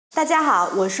大家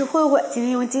好，我是慧慧，今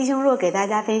天用鸡胸肉给大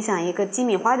家分享一个鸡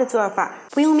米花的做法，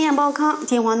不用面包糠，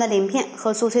金黄的鳞片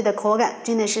和酥脆的口感，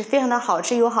真的是非常的好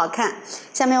吃又好看。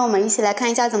下面我们一起来看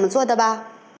一下怎么做的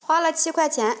吧。花了7块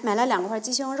钱买了2块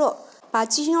鸡胸肉，把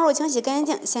鸡胸肉清洗干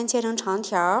净，先切成长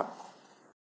条，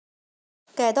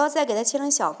改刀再给它切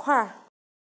成小块，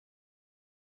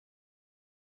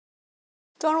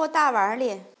装入大碗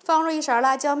里，放入1勺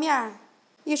辣椒面、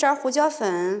1勺胡椒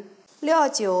粉、料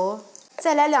酒。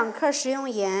再来2克食用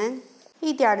盐，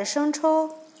一点的生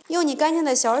抽，用你干净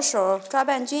的小手抓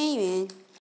拌均匀。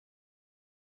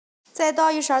再倒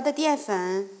1勺的淀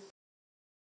粉，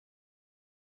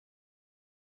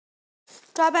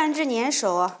抓拌至粘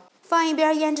熟，放一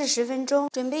边腌制10分钟。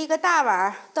准备一个大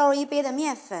碗，倒入1杯的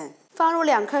面粉，放入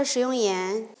2克食用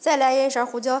盐，再来1勺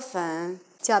胡椒粉，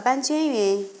搅拌均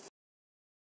匀。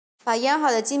把腌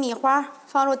好的鸡米花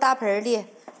放入大盆里，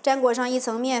沾裹上1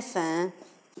层面粉。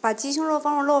把鸡胸肉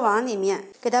放入漏网里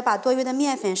面，给它把多余的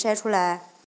面粉筛出来。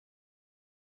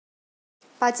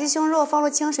把鸡胸肉放入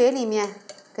清水里面，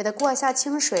给它过下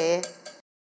清水，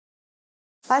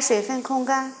把水分控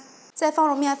干，再放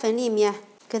入面粉里面，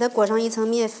给它裹上1层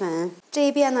面粉。这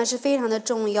一遍呢是非常的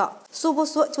重要，酥不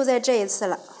酥就在这一次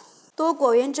了。都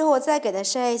裹匀之后，再给它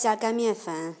筛一下干面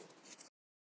粉，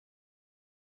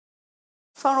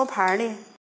放入盘里。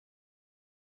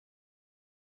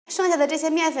剩下的这些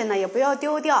面粉呢，也不要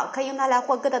丢掉，可以用它来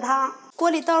和疙瘩汤。锅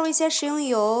里倒入一些食用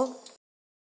油，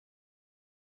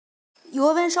油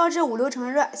温烧至5、6成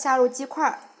热，下入鸡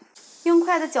块，用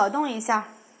筷子搅动一下。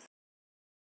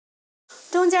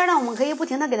中间呢，我们可以不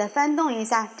停的给它翻动一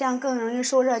下，这样更容易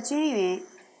受热均匀。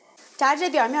炸至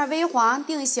表面微黄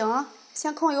定型，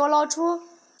先控油捞出，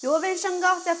油温升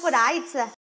高，再复炸一次。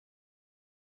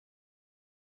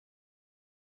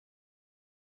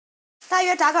大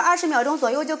约炸个20秒钟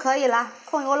左右就可以了，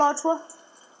控油捞出。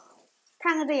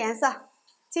看看这颜色，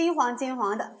金黄金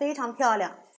黄的，非常漂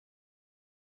亮。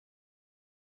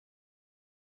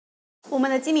我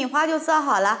们的鸡米花就做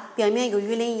好了，表面有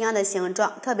鱼鳞一样的形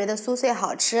状，特别的酥脆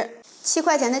好吃。7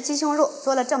块钱的鸡胸肉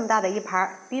做了这么大的一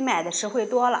盘，比买的实惠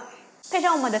多了。配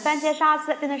上我们的番茄沙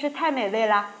司，真的是太美味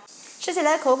了，吃起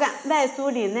来口感外酥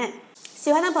里嫩。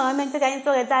喜欢的朋友们就赶紧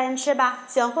做给家人吃吧。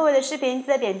喜欢慧慧的视频，记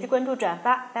得点击关注转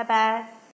发，拜拜。